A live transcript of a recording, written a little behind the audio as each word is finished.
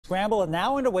scramble is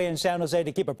now underway in San Jose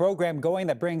to keep a program going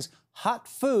that brings hot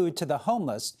food to the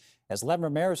homeless. As Len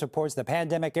Ramirez reports, the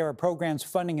pandemic-era program's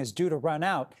funding is due to run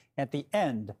out at the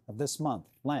end of this month.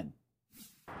 Len.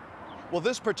 Well,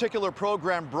 this particular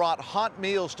program brought hot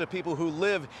meals to people who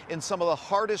live in some of the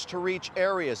hardest to reach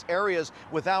areas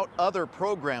without other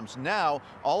programs. Now,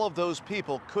 all of those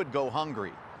people could go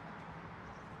hungry.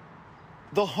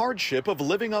 The hardship of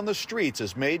living on the streets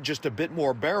is made just a bit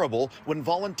more bearable when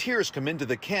volunteers come into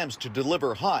the camps to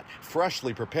deliver hot,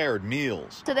 freshly prepared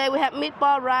meals. Today we have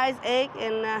meatball, rice, egg,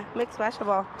 and mixed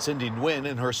vegetable. Cindy Nguyen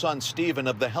and her son Stephen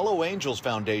of the Hello Angels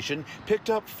Foundation picked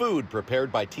up food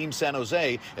prepared by Team San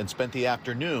Jose and spent the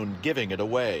afternoon giving it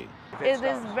away. It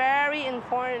is very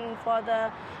important for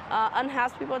the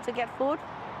unhoused people to get food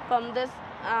from this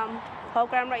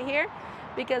program right here,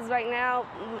 because right now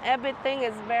everything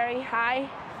is very high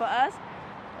for us,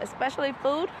 especially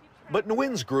food. But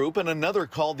Nguyen's group and another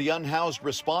called the Unhoused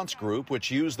Response Group, which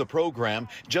used the program,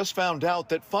 just found out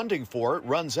that funding for it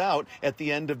runs out at the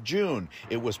end of June.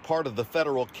 It was part of the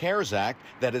Federal CARES Act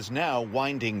that is now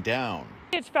winding down.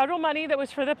 It's federal money that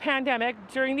was for the pandemic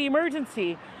during the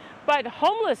emergency, but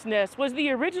homelessness was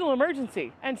the original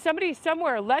emergency. And somebody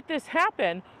somewhere let this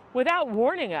happen without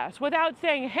warning us, without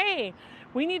saying, hey,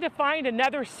 we need to find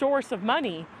another source of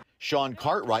money. Sean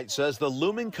Cartwright says the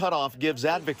looming cutoff gives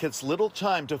advocates little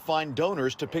time to find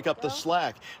donors to pick up the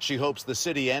slack. She hopes the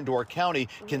city and/or county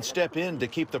can step in to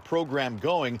keep the program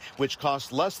going, which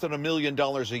costs less than $1 million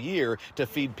a year to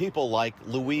feed people like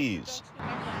Louise.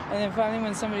 And then finally,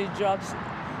 when somebody drops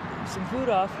some food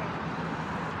off,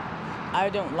 I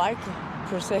don't like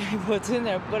per se what's in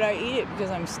there, but I eat it because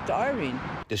I'm starving.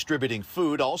 Distributing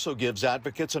food also gives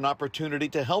advocates an opportunity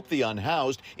to help the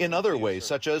unhoused in other ways,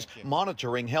 such as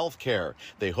monitoring health care.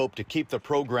 They hope to keep the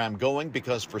program going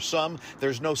because for some,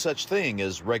 there's no such thing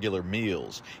as regular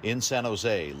meals. In San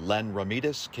Jose, Len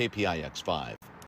Ramirez, KPIX 5.